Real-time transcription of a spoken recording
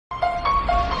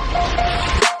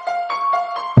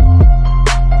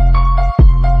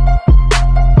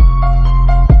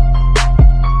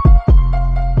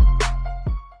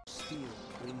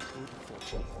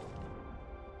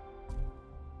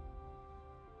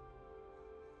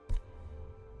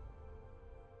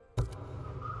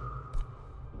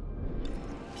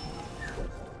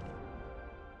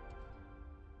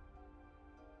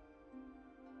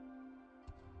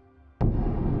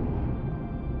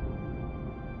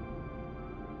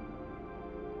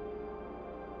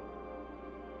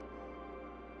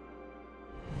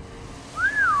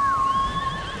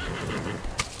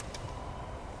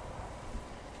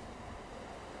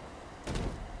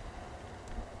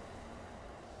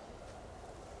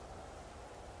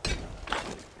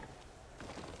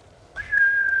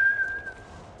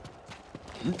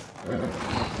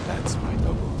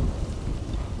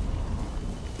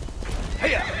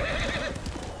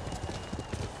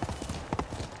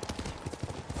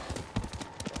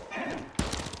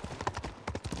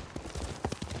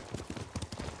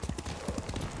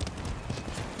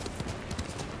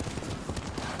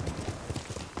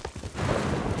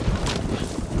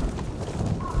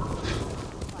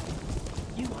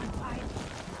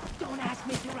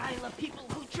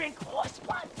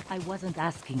I wasn't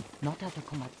asking, not at the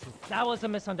Komatsu. That was a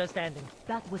misunderstanding.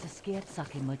 That was a scared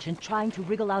sake merchant trying to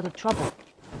wriggle out of trouble.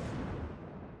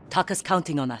 Taka's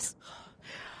counting on us.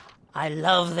 I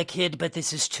love the kid, but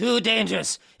this is too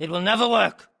dangerous. It will never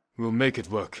work. We'll make it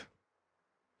work.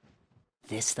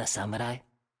 This the samurai?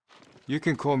 You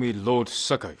can call me Lord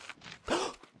Sakai.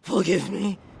 Forgive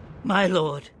me, my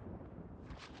lord.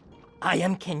 I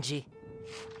am Kenji,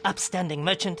 upstanding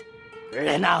merchant,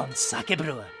 renowned sake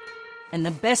brewer. And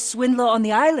the best swindler on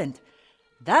the island.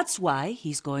 That's why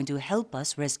he's going to help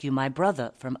us rescue my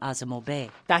brother from Azamo Bay.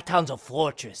 That town's a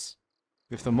fortress.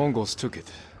 If the Mongols took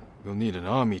it, we'll need an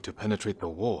army to penetrate the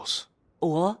walls.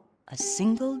 Or a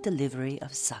single delivery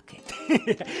of sake.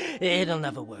 It'll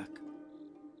never work.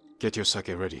 Get your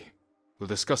sake ready. We'll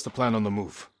discuss the plan on the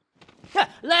move.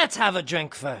 Let's have a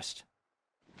drink first.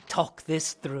 Talk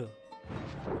this through.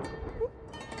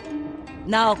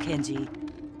 Now, Kenji.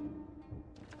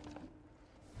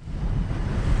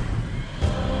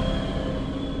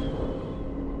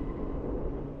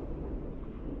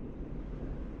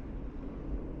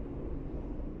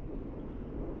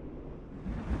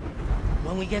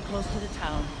 When we get close to the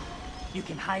town, you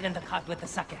can hide in the cart with the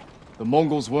sake. The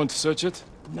Mongols won't search it?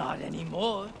 Not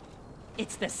anymore.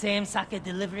 It's the same sake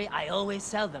delivery I always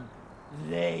sell them.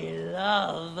 They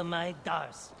love my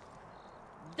dars.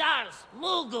 Dars,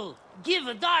 Mongol, give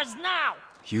a dars now!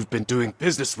 You've been doing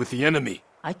business with the enemy.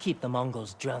 I keep the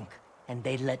Mongols drunk, and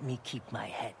they let me keep my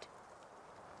head.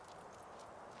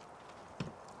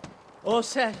 All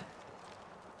set.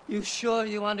 You sure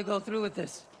you want to go through with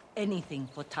this? Anything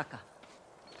for Taka.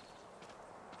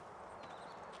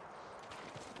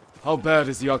 How bad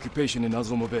is the occupation in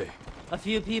Azamo Bay? A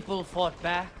few people fought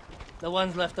back. The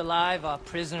ones left alive are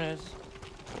prisoners.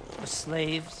 Or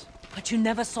slaves. But you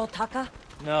never saw Taka?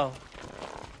 No.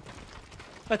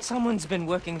 But someone's been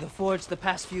working the forge the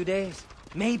past few days.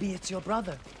 Maybe it's your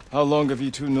brother. How long have you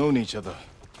two known each other?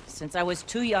 Since I was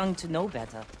too young to know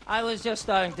better. I was just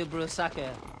starting to brew sake.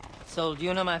 Sold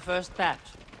Yuna my first batch.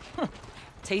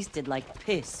 Tasted like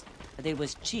piss, but it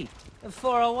was cheap.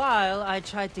 For a while, I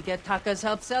tried to get Taka's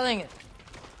help selling it.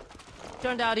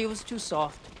 Turned out he was too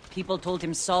soft. People told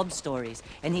him sob stories,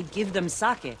 and he'd give them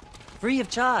sake, free of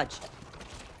charge.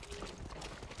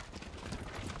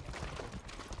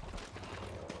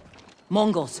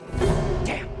 Mongols.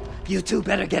 Damn, you two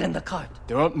better get in the cart.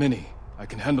 There aren't many. I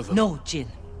can handle them. No, Jin.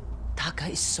 Taka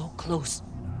is so close.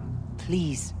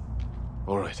 Please.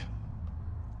 All right.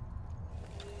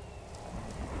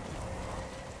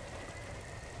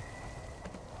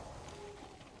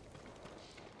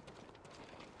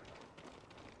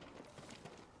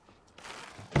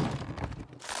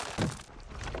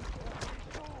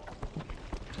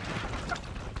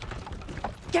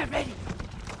 Get ready!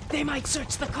 They might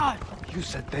search the cart! You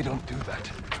said they don't do that.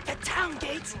 At the town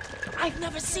gates! I've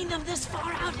never seen them this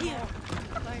far out here!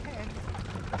 My hand.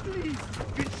 Please,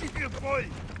 get your boy.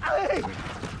 Hey!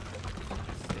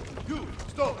 You,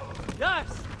 stop!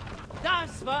 Dars!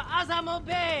 Dars for Azamo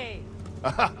Bay!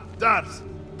 Aha, Dars!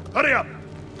 Hurry up!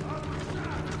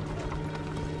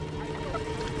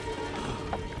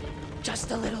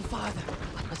 Just a little farther.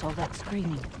 What was all that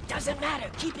screaming? Doesn't matter,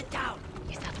 keep it down!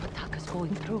 Is that what Taka's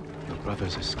going through? Your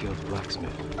brother's a skilled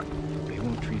blacksmith. They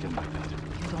won't treat him like that.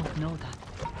 You don't know that.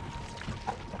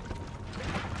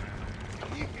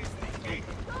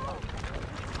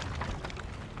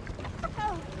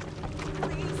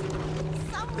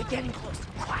 We're getting close.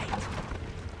 Quiet.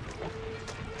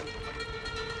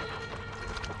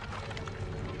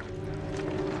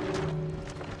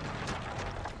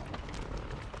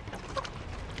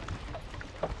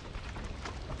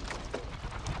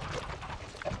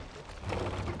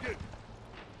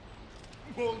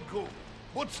 Mongol,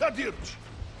 what's that dirge?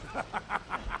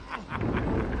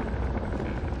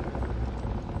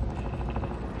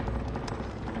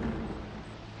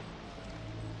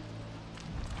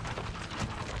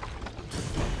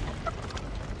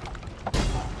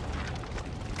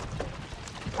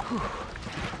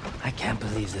 I can't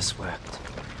believe this worked.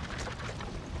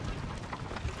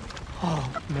 Oh,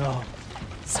 no.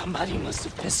 Somebody must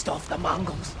have pissed off the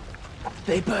Mongols.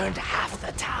 They burned half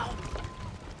the town.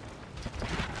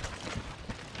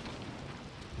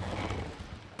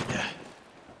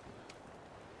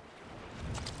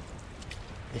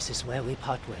 This is where we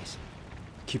part ways.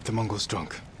 Keep the Mongols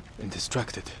drunk and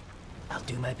distracted. I'll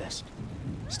do my best.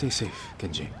 Stay safe,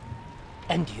 Kenji.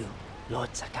 And you,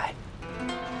 Lord Sakai.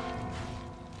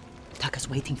 Taka's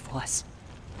waiting for us.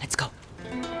 Let's go.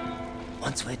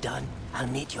 Once we're done, I'll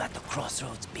meet you at the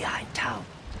crossroads behind town.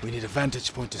 We need a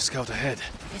vantage point to scout ahead.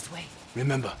 This way.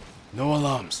 Remember, no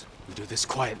alarms. We do this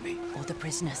quietly. All the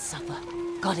prisoners suffer.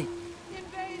 Got it.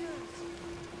 Invaders!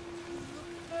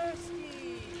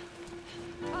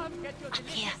 Up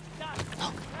here.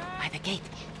 Look, by the gate.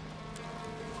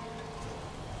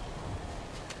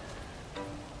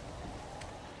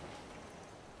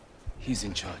 He's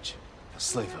in charge. A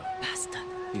slaver. Bastard.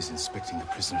 He's inspecting the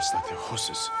prisoners like they're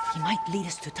horses. He might lead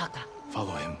us to Taka.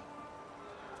 Follow him.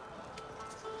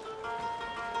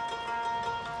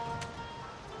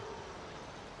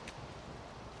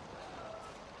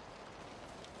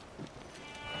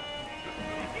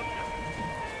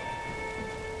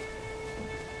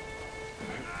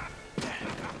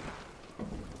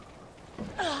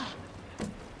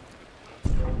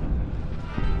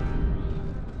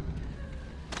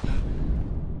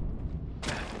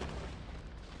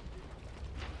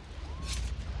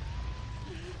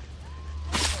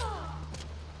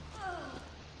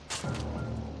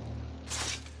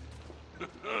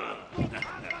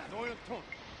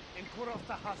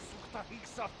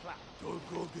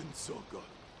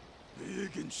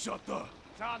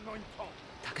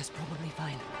 Taka's probably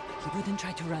fine. He wouldn't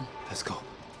try to run. Let's go.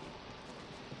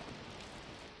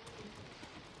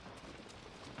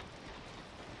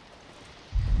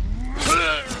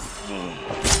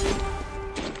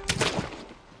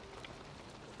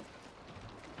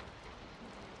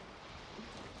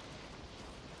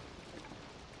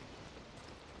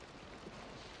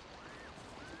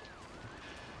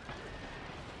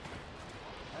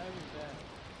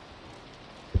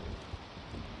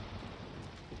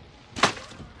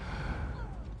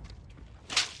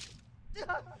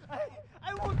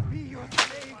 I won't be your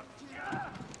slave.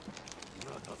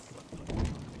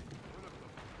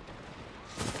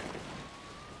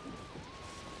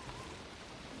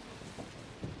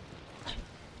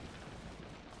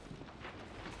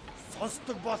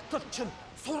 Сонсдог болтол чинь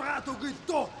сургаад өгье л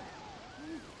дөө.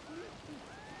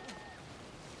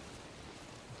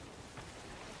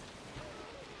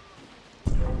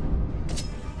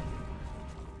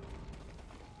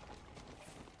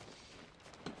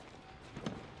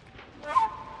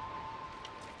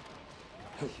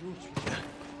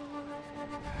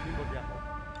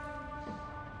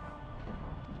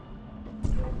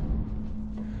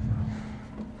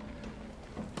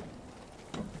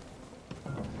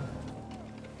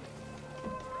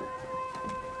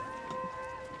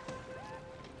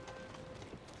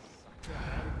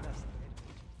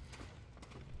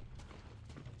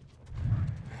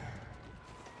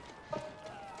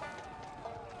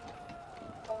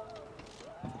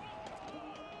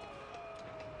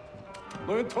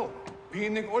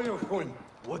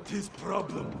 What is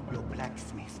problem? Your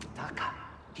blacksmith, Taka.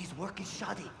 His work is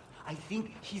shoddy. I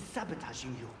think he's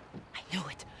sabotaging you. I knew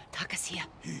it. Taka's here.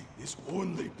 He is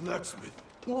only blacksmith.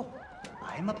 Oh,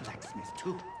 I'm a blacksmith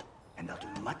too. And I'll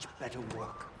do much better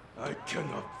work. I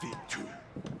cannot feed two.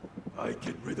 I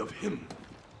get rid of him.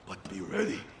 But be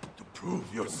ready to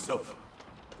prove yourself.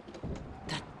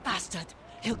 That bastard!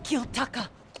 He'll kill Taka!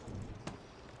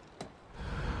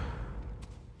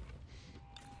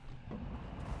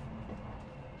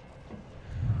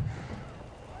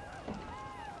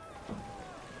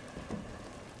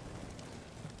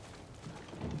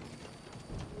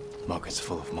 Market's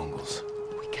full of Mongols.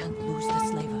 We can't lose the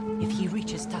slaver if he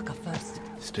reaches Taka first.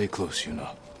 Stay close,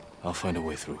 Yuna. I'll find a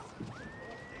way through.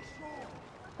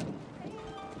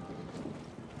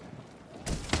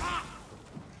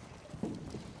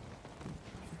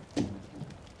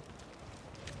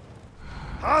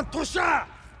 Tusha!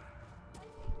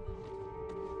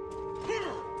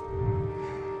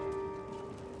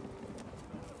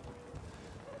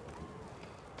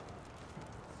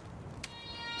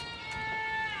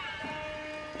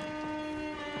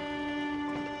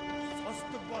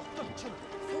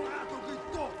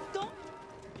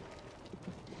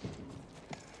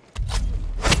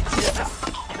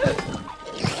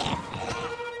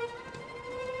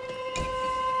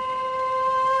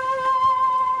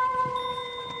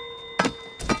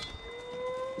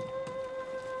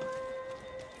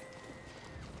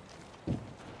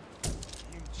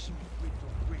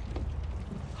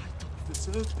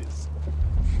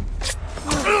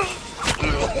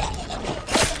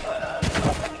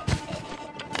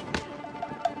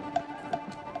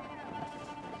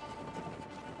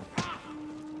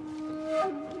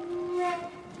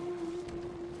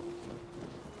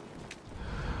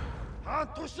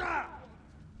 Tusha!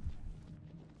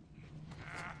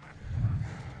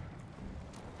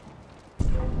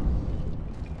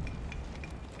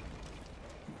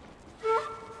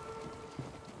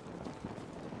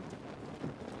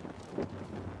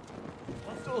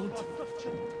 Don't.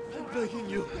 I'm begging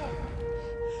you.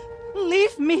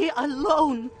 Leave me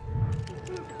alone!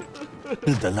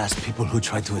 Kill the last people who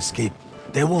tried to escape.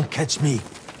 They won't catch me.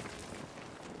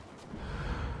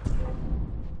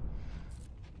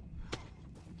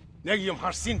 내기 좀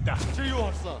할신다.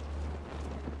 주요할사.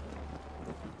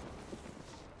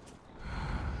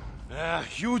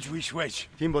 Huge wish wedge.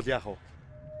 Timbot Yaho.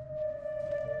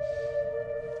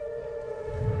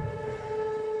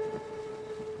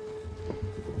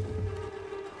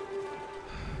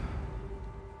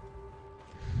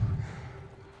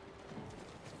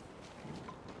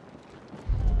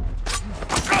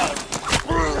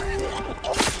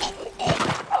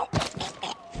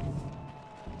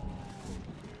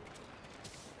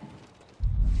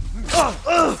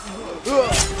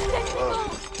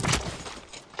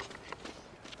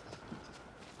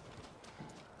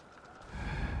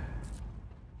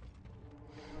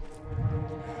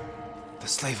 The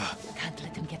slaver. Can't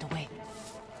let him get away.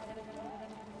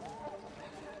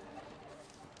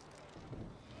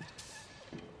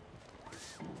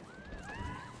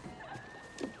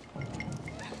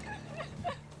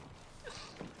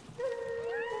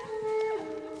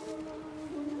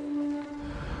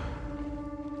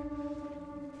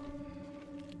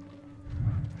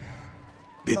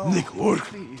 Bitnik work.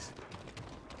 Please.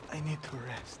 I need to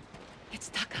rest. It's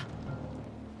Taka.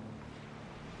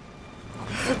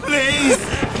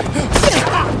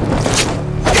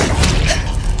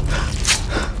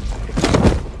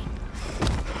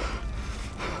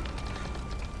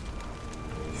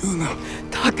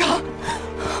 Taka!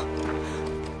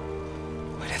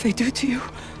 What did they do to you?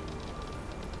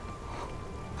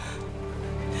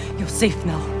 You're safe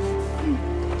now.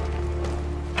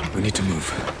 We need to move.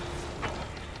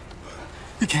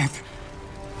 We can't.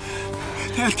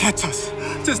 They'll catch us,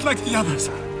 just like the others.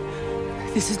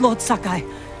 This is Lord Sakai.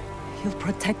 He'll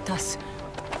protect us.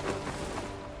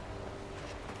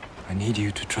 I need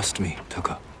you to trust me,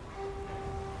 Taka.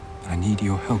 I need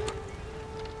your help.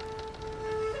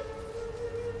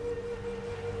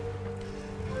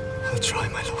 I'll try,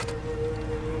 my lord.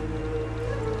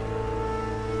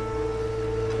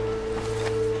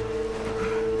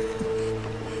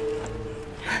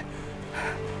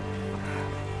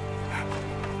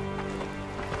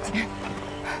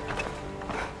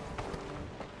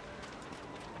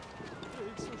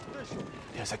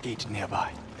 There's a gate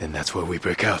nearby. Then that's where we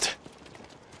break out.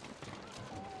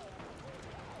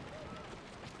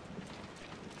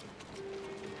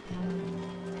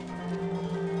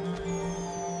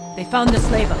 They found the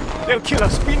slaver. They'll kill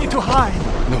us. We need to hide.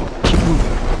 No, keep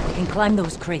moving. We can climb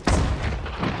those crates.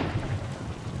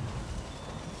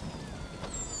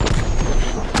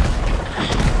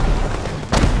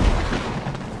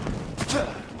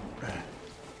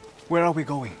 Where are we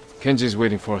going? Kenji's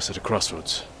waiting for us at the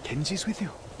crossroads. Kenji's with you?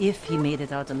 If he made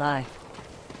it out alive.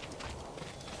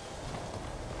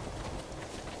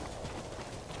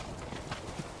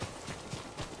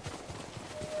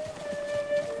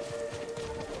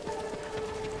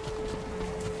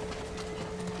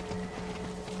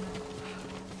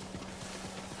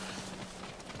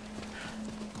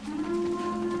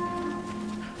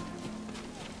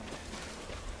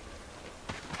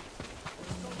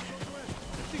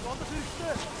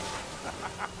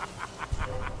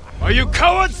 Are you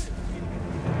cowards?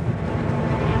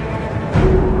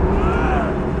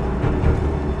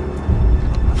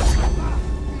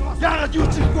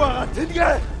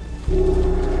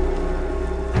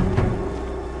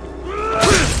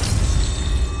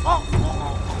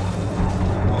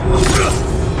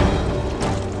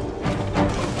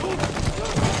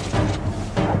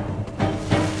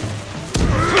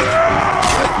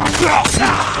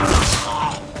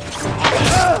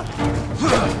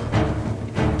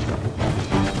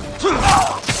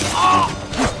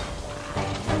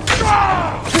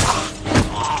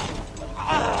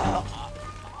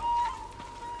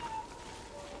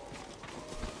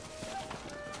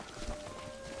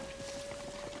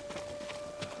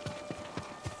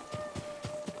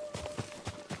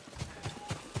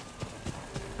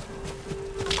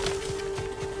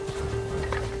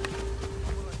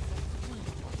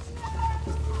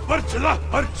 Barçala,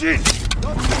 Arçin!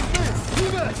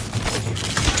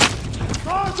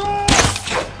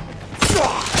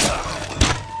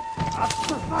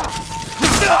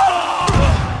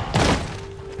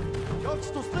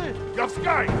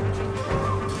 Sky!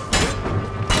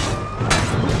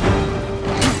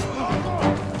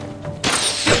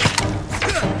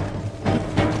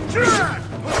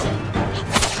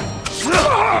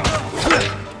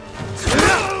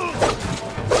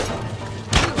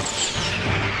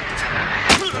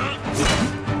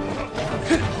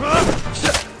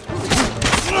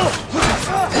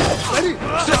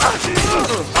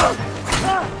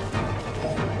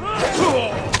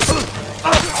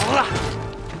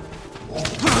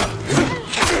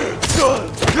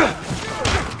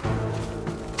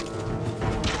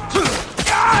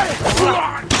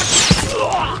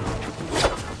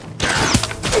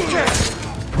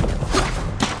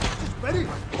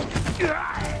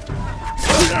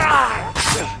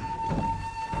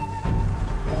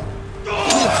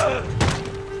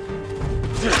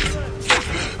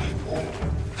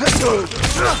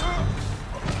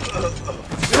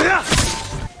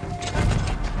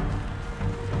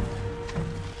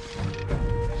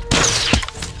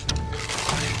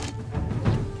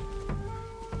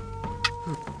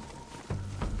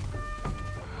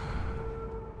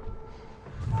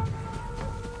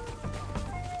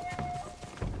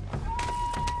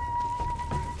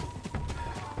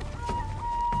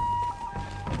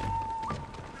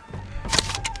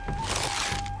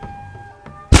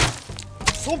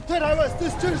 Сумтар аваас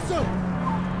төсчөрсөн.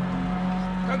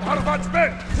 Танд харваач бэ?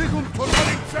 Тэгүн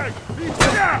турмалын цаг. Би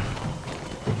чаа.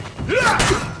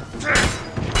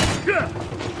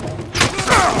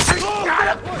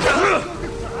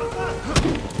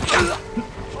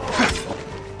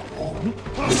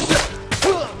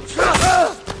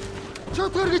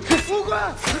 Чотор гэж хүүгээ.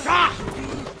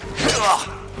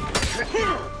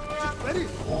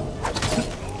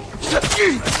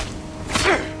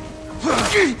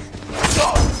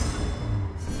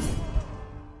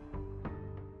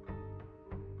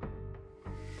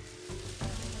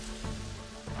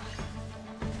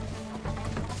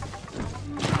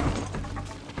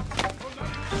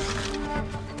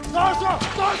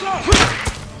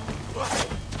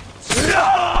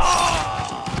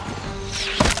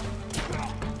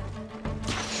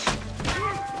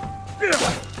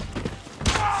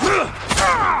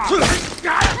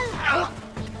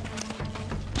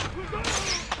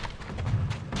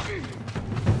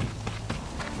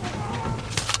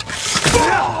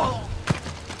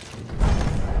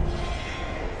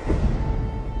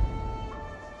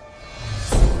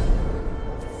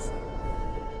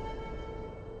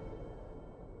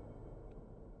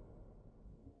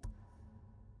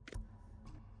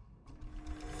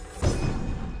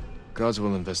 Guards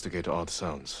will investigate odd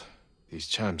sounds. These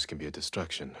chimes can be a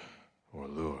distraction or a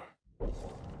lure.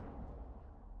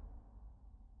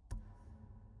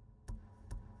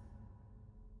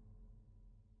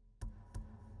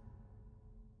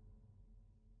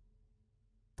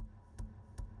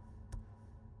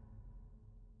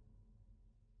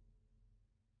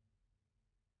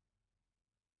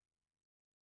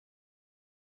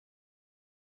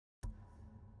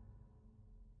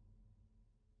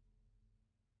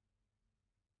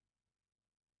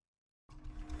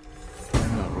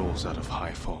 Out of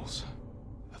high falls.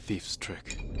 A thief's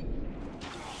trick.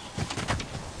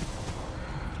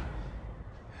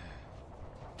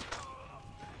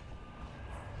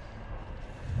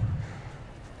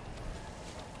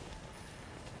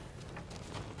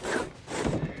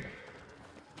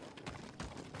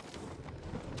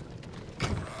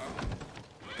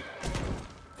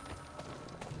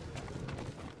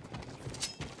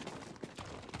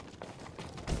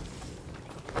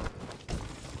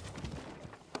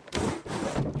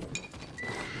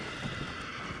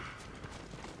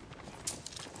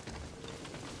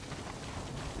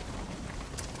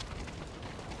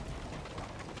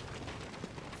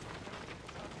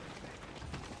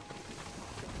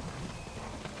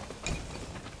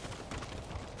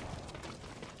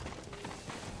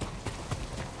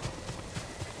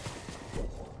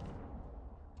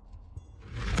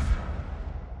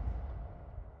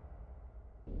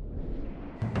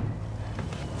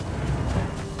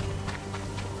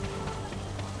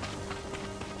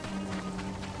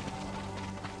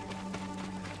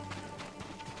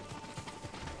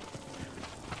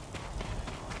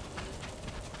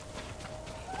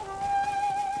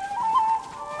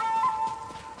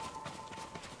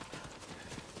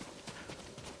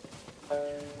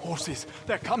 Horses,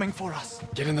 they're coming for us.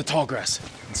 Get in the tall grass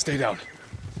and stay down.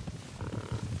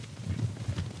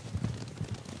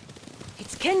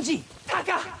 It's Kenji!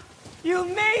 Taka! You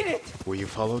made it! Were you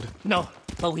followed? No,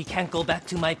 but we can't go back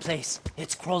to my place.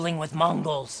 It's crawling with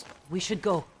Mongols. We should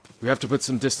go. We have to put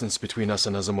some distance between us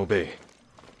and Azamo Bay.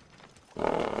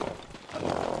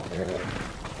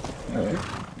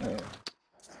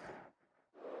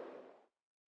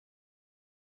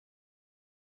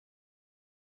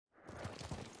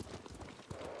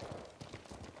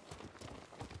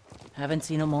 Haven't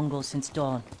seen a Mongol since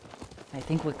dawn. I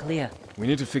think we're clear. We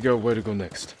need to figure out where to go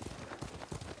next.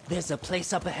 There's a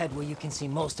place up ahead where you can see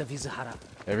most of Izuhara.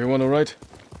 Everyone all right?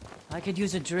 I could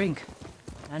use a drink.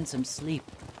 And some sleep.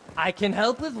 I can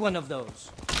help with one of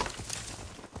those.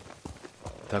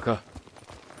 Taka,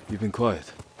 you've been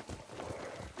quiet.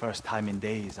 First time in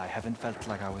days I haven't felt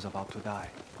like I was about to die.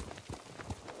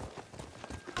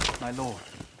 My lord,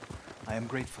 I am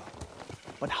grateful.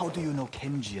 But how do you know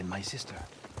Kenji and my sister?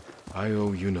 I owe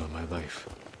Yuna my life.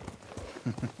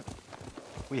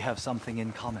 We have something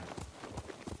in common.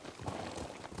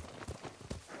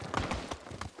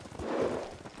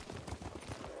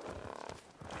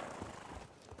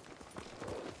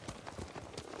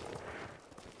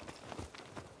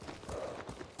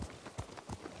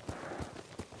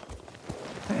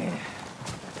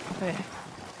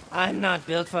 I'm not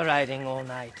built for riding all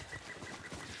night.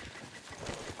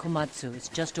 Komatsu is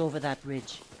just over that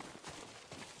ridge.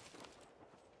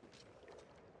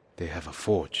 They have a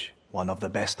forge. One of the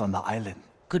best on the island.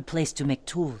 Good place to make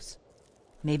tools.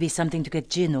 Maybe something to get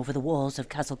Jin over the walls of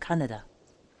Castle Kaneda.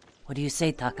 What do you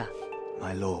say, Taka?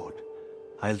 My lord,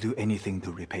 I'll do anything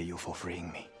to repay you for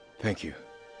freeing me. Thank you.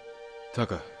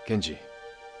 Taka, Genji,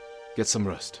 get some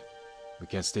rest. We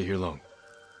can't stay here long.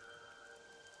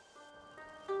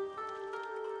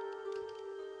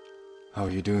 How are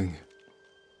you doing?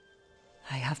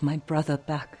 I have my brother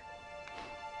back.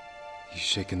 He's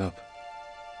shaken up.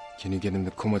 Can you get him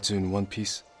to Komatsu in one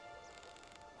piece?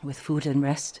 With food and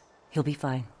rest, he'll be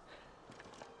fine.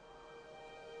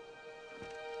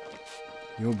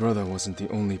 Your brother wasn't the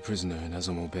only prisoner in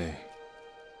Azamo Bay.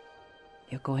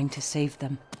 You're going to save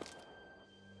them.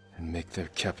 And make their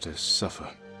captors suffer.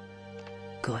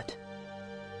 Good.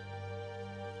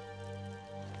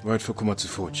 Ride for Komatsu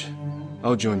Forge.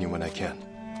 I'll join you when I can.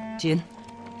 Jin?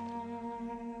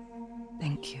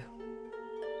 Thank you.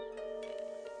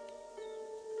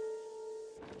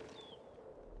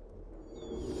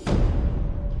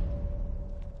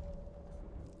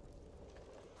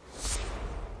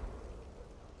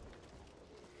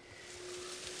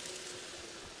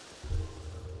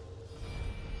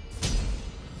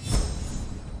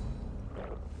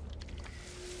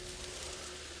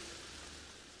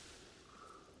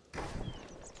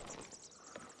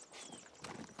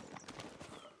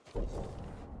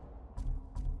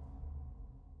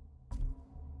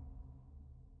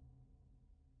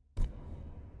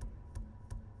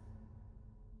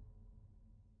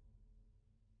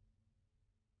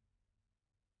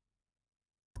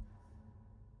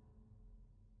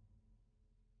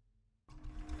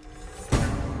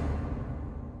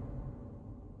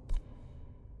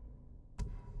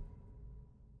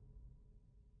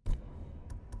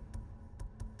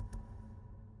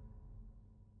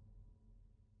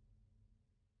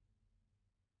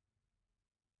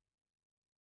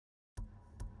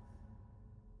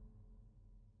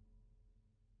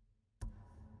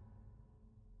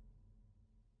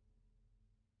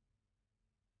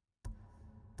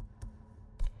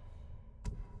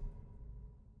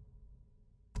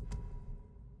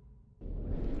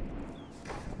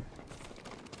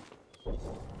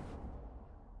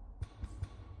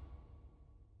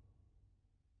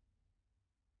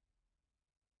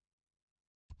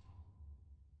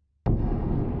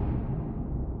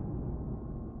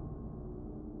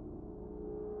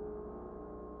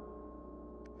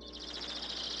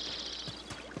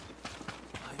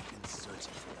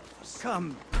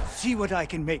 Come, see what I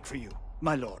can make for you,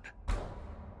 my lord.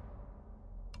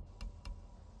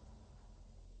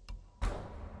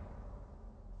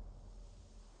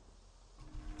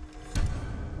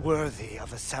 Worthy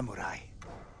of a samurai.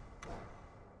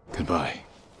 Goodbye.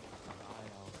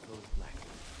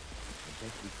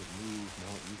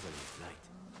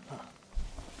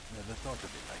 Never thought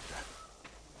of it like that.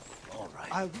 All right.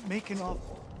 I'll make an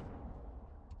offer.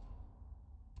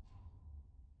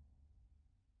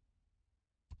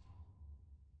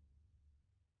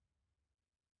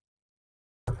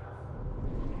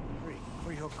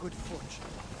 For your good fortune.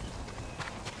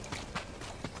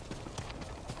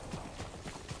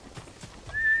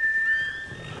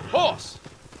 Horse!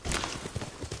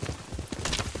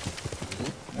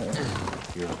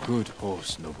 You're a good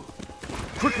horse, Nobu.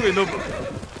 Quickly, Nobu!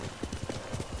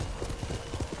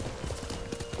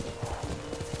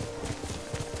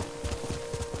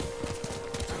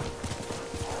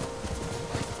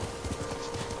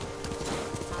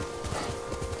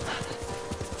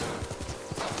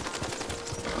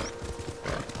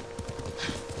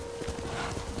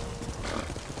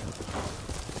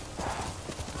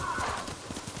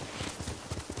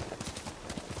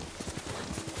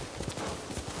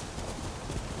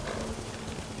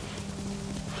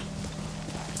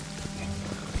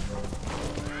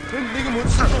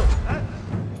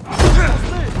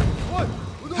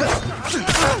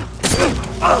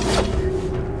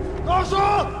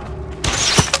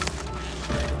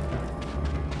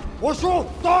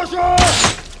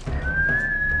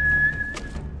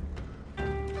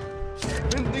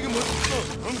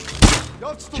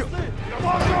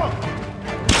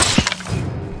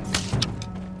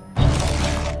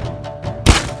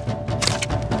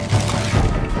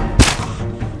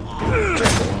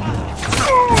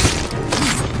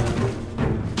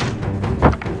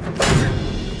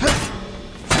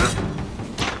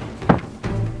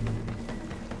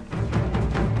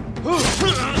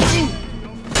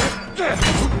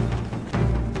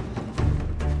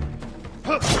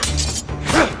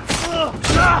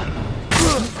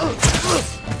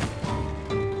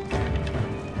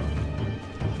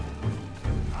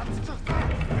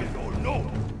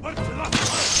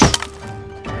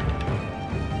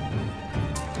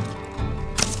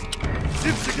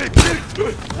 Jin Sakai Pig!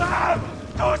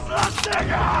 Those last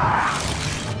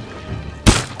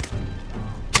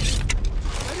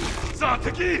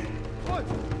Sateki!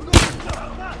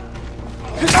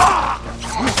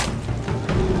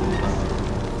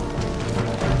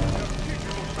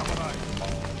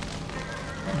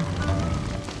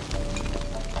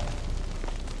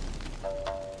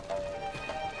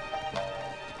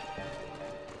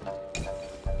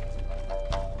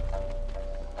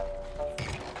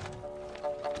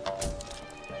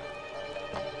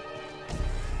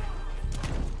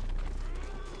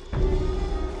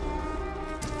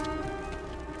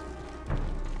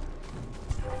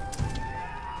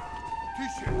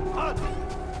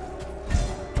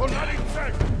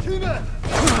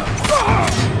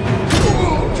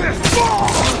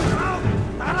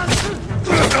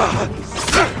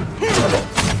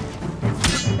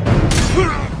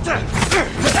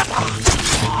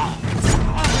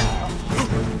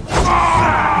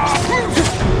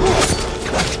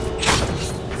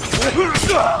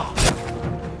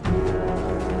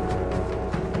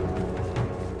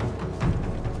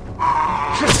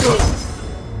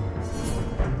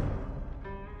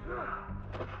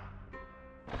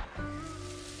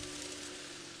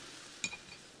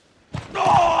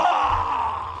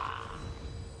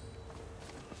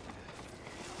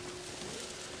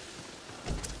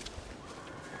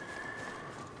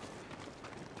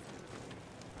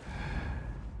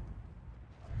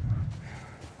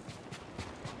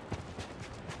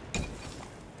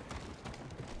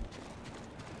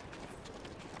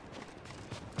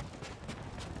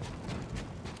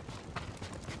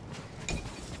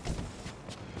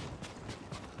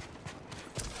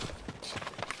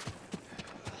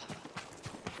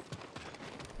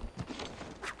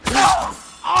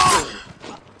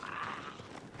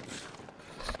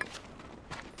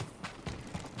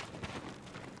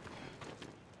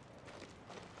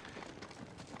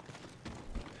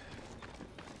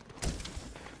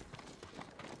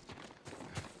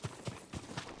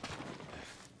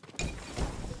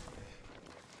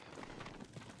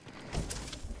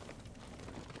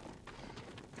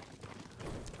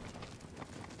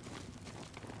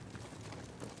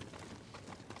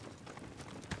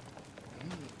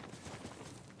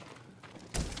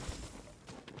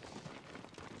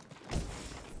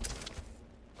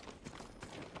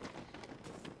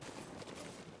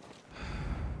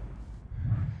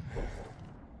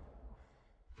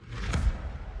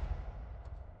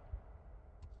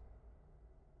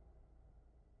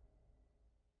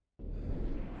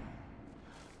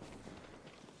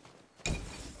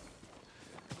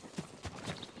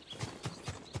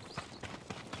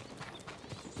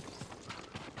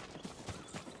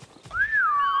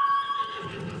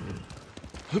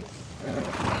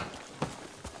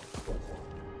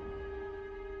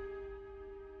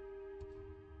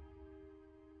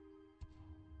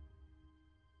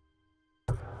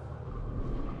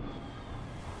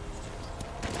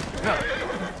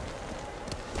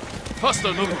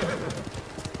 Faster, move!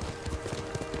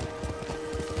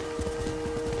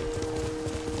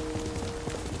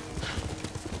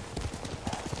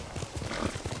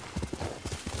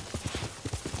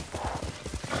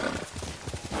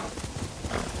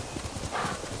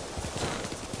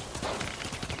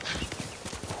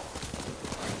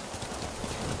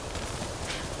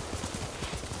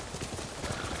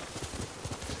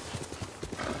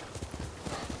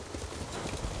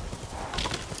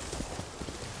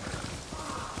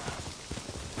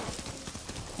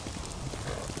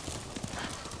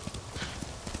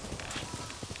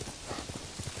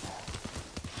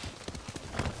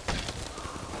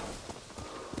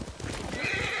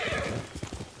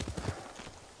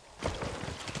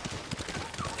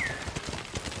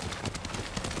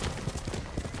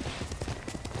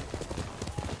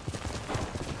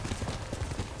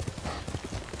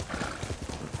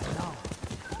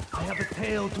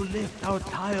 Tale to lift our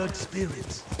tired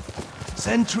spirits.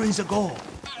 Centuries ago,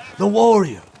 the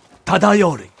warrior,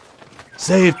 Tadayori,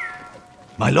 saved...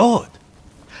 My lord,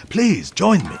 please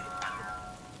join me.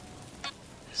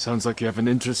 Sounds like you have an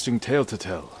interesting tale to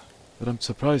tell, but I'm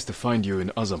surprised to find you in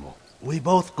Azamo. We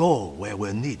both go where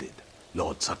we're needed,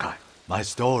 Lord Sakai. My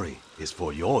story is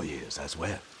for your ears as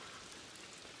well.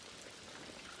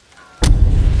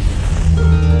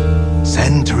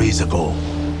 Centuries ago,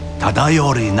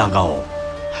 Tadayori Nagao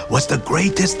was the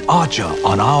greatest archer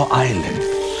on our island,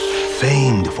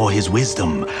 famed for his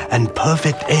wisdom and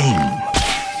perfect aim.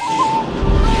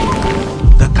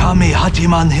 The Kami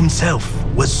Hachiman himself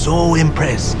was so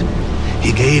impressed,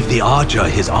 he gave the archer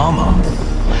his armor,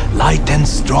 light and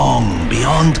strong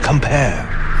beyond compare.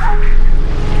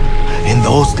 In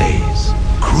those days,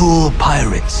 cruel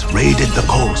pirates raided the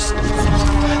coast.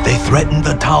 They threatened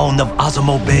the town of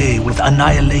Azamo Bay with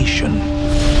annihilation.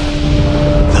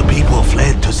 The people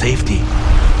fled to safety,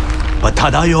 but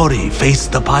Tadayori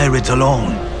faced the pirates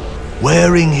alone,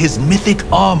 wearing his mythic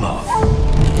armor.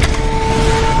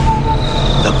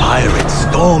 The pirates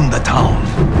stormed the town.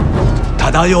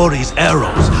 Tadayori's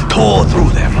arrows tore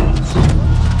through them.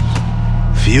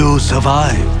 Few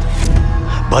survived,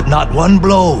 but not one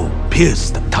blow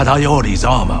pierced Tadayori's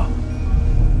armor.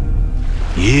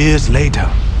 Years later,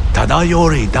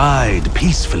 Tadayori died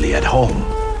peacefully at home,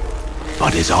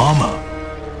 but his armor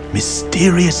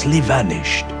mysteriously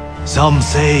vanished. Some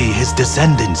say his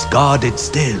descendants guard it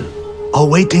still,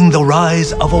 awaiting the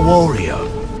rise of a warrior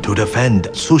to defend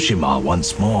Tsushima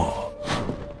once more.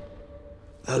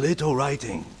 The little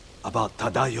writing about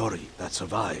Tadayori that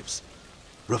survives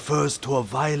refers to a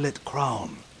violet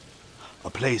crown, a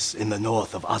place in the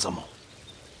north of Azamo,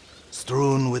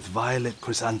 strewn with violet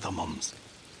chrysanthemums,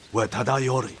 where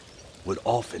Tadayori would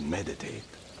often meditate.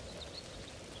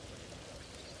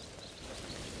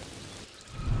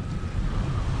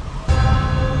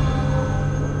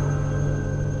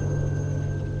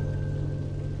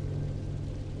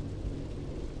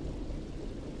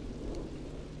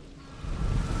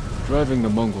 Driving the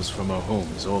Mongols from our home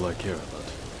is all I care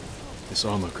about. This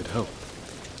armor could help,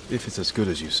 if it's as good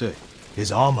as you say.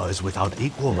 His armor is without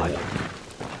equal, my lord,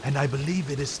 and I believe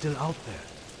it is still out there.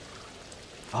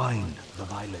 Find the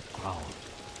violet crown.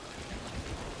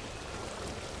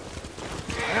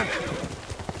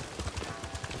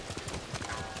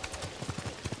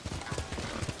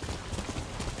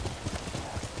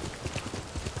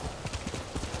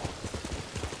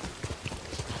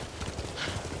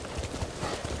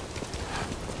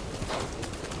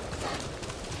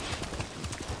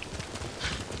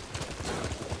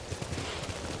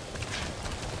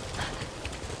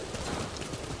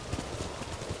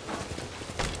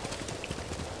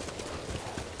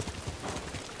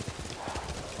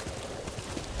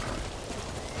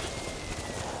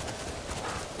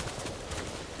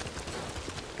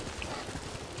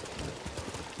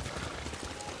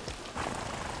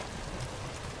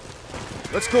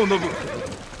 Let's go, Nobu.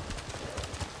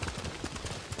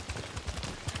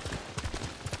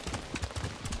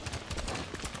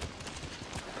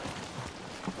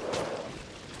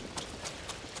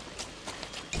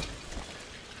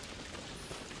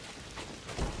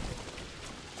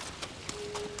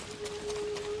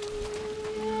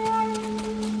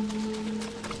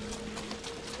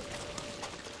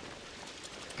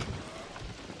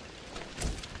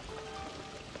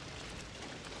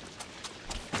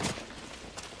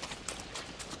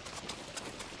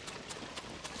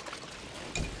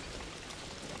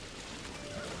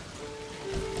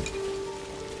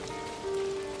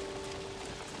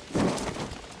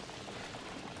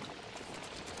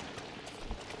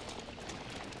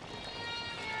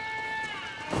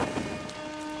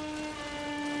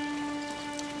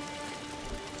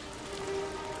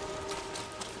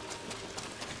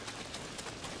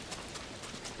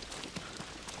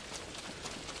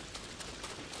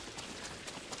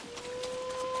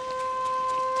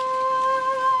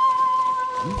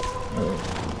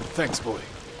 Thanks, boy.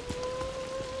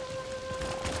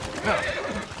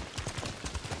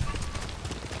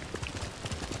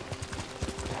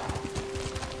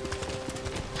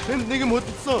 쟤는 내게 못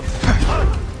있어.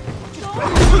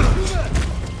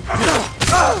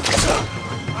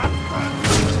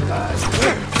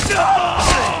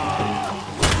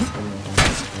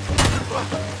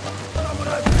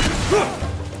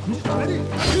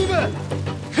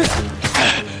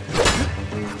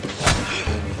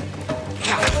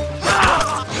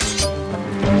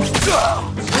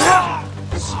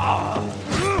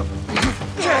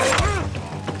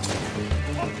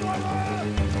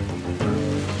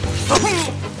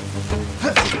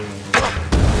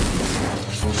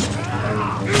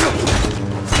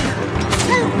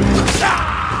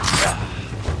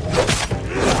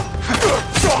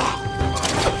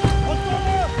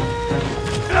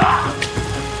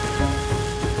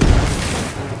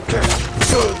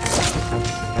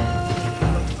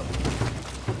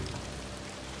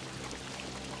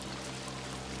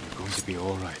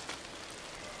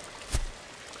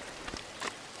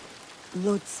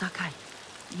 Lord Sakai,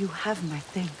 you have my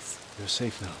thanks. You're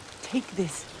safe now. Take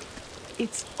this.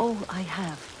 It's all I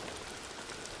have.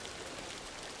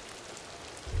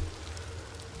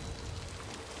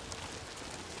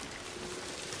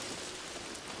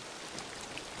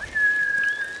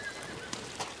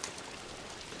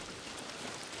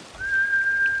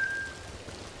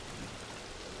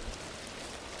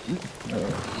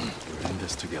 We're in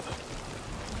this together.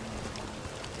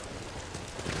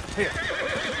 Here.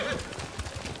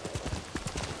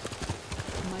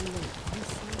 My lord, you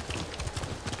say?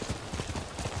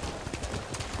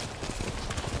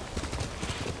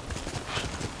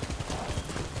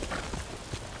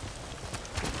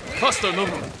 Faster,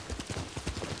 Nobu!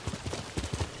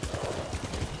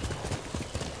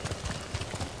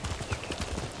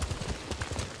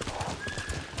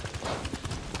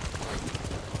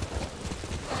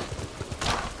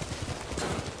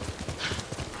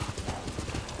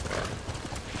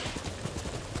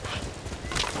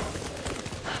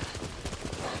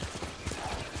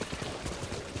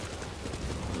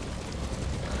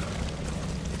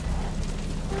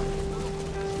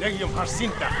 Legium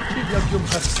Harsinta. Legium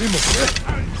Harsimo.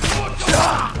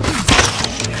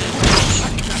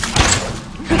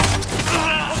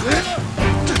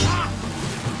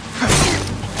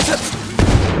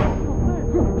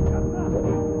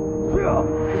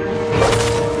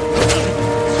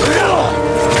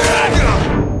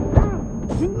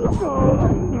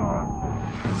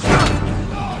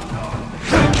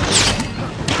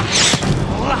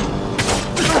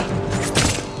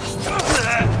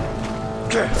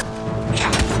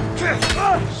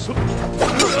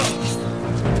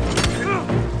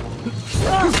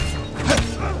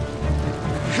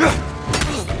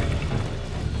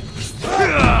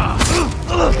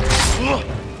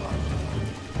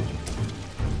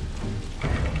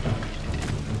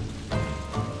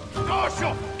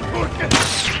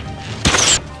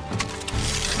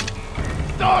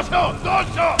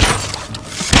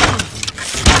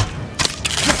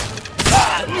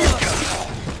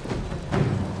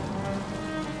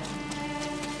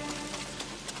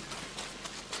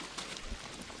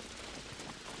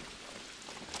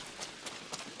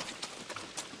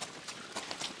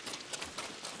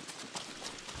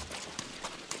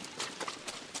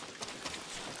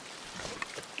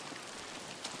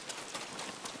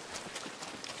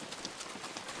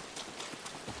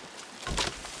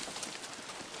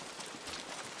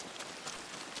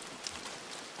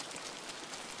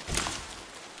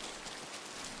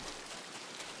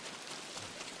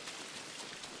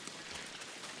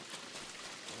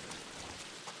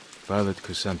 Violet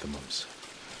chrysanthemums.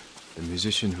 The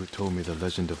musician who told me the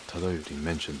legend of Tadayori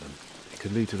mentioned them. They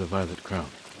could lead to the Violet Crown.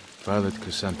 Violet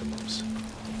chrysanthemums.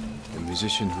 The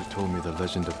musician who told me the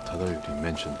legend of Tadayori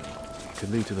mentioned them. They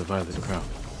could lead to the Violet Crown.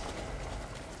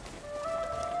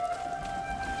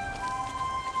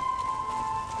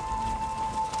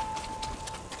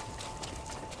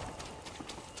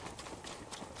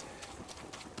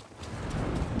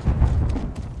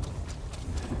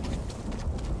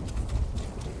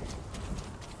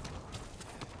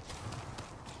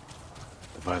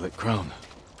 Violet Crown.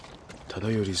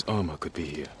 Tadayori's armor could be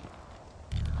here.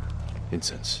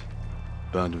 Incense.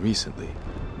 Bound recently.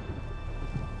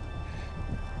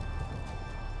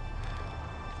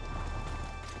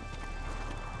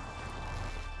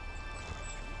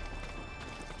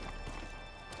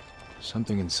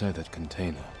 Something inside that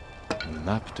container. A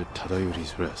map to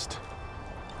Tadayori's rest.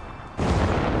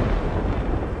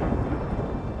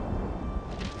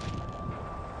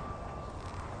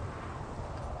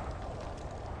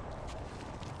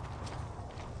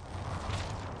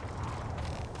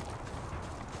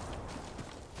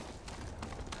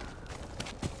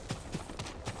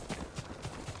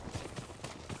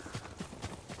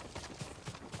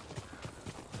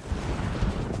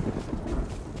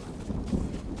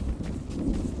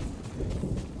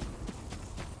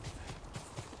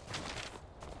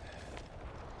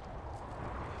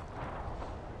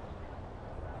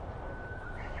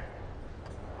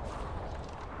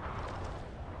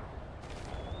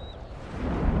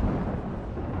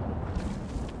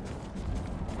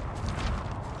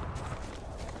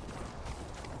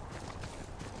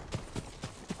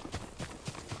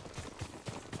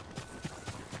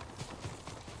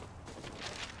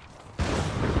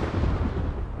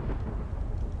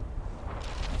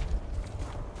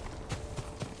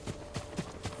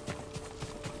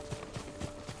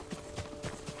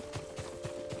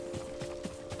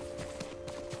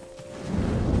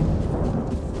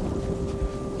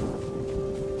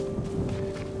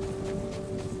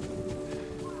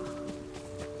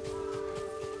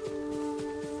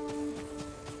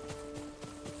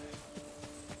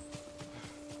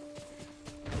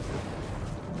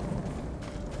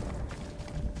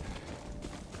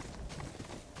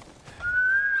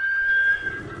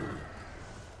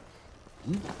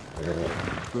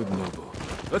 Good,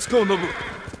 Nobu. Let's go, Nobu!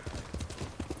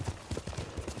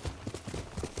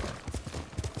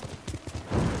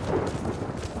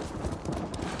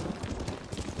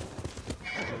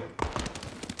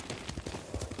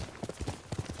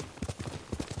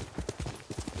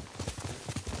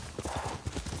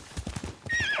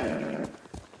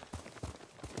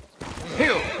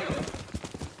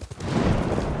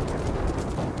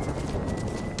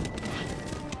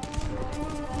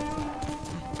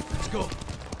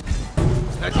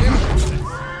 Let him.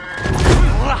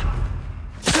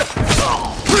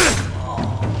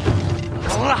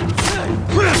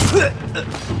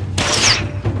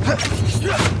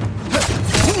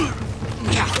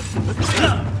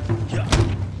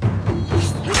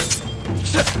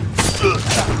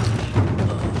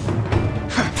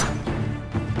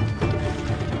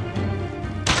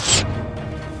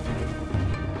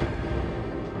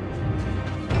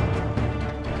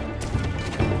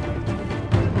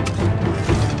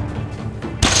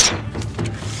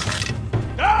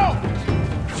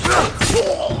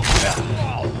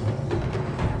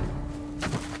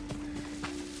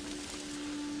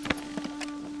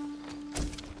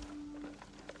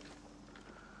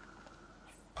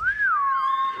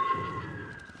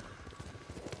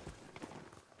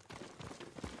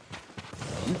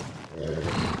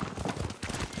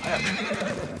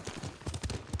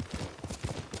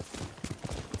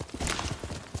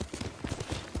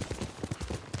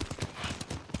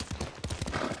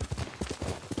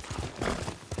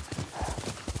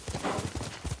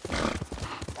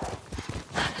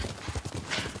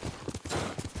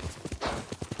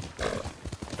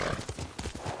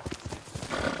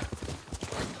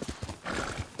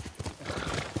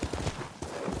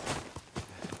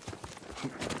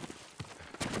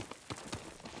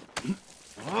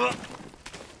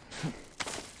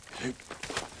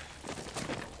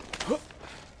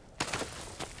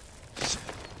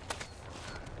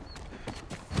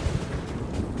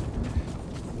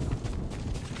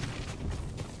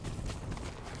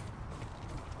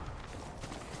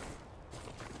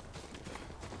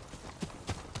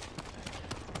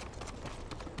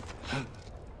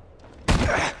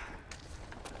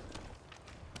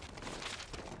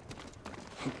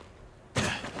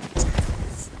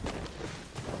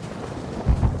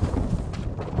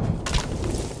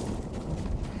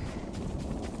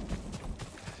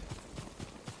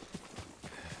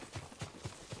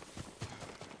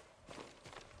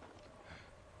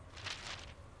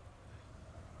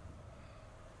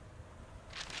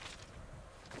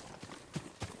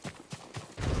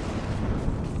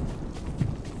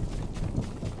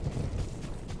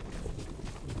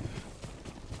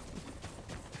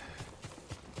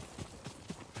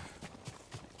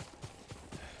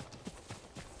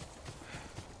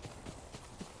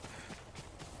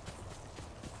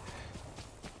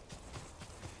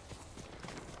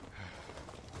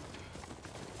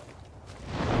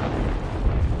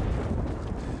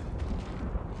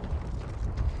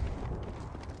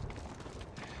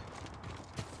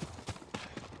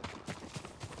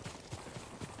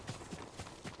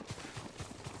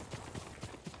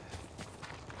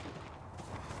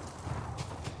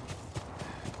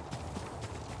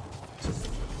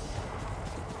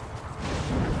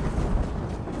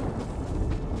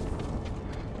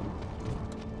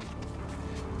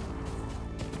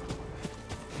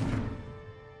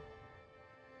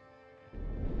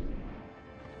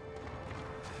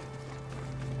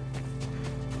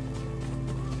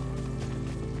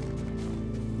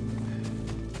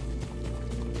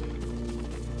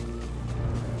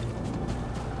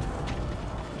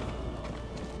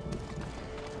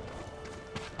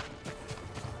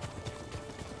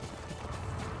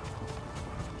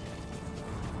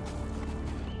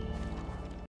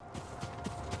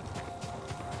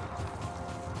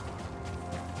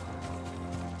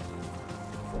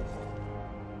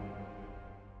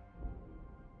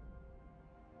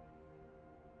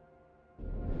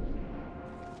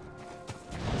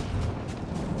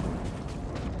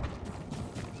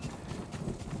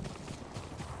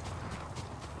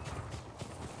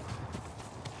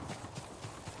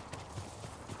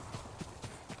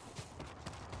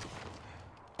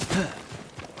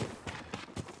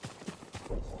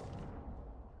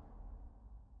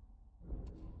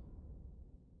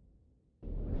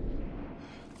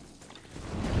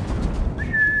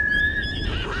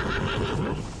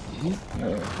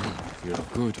 You're a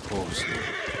good horse.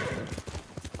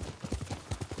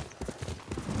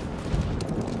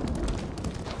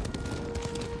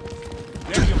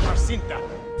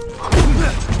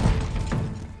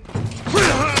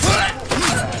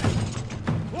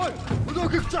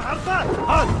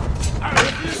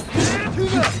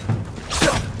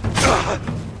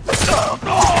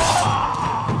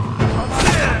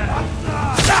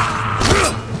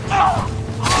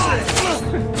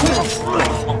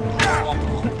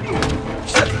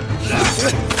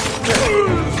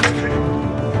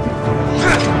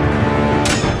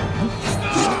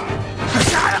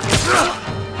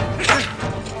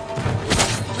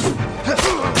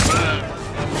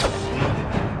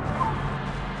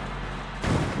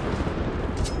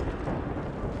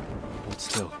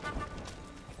 Still.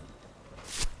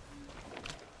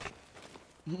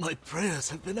 My prayers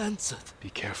have been answered.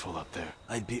 Be careful up there.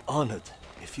 I'd be honored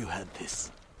if you had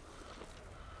this.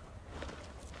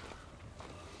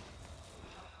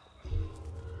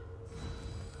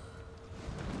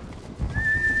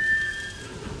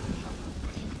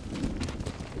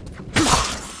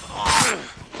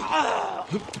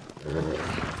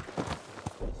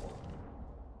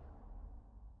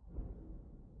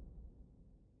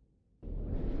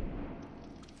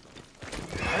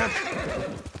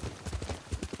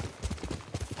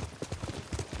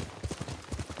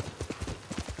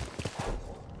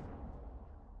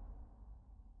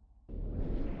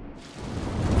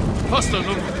 Faster,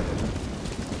 look!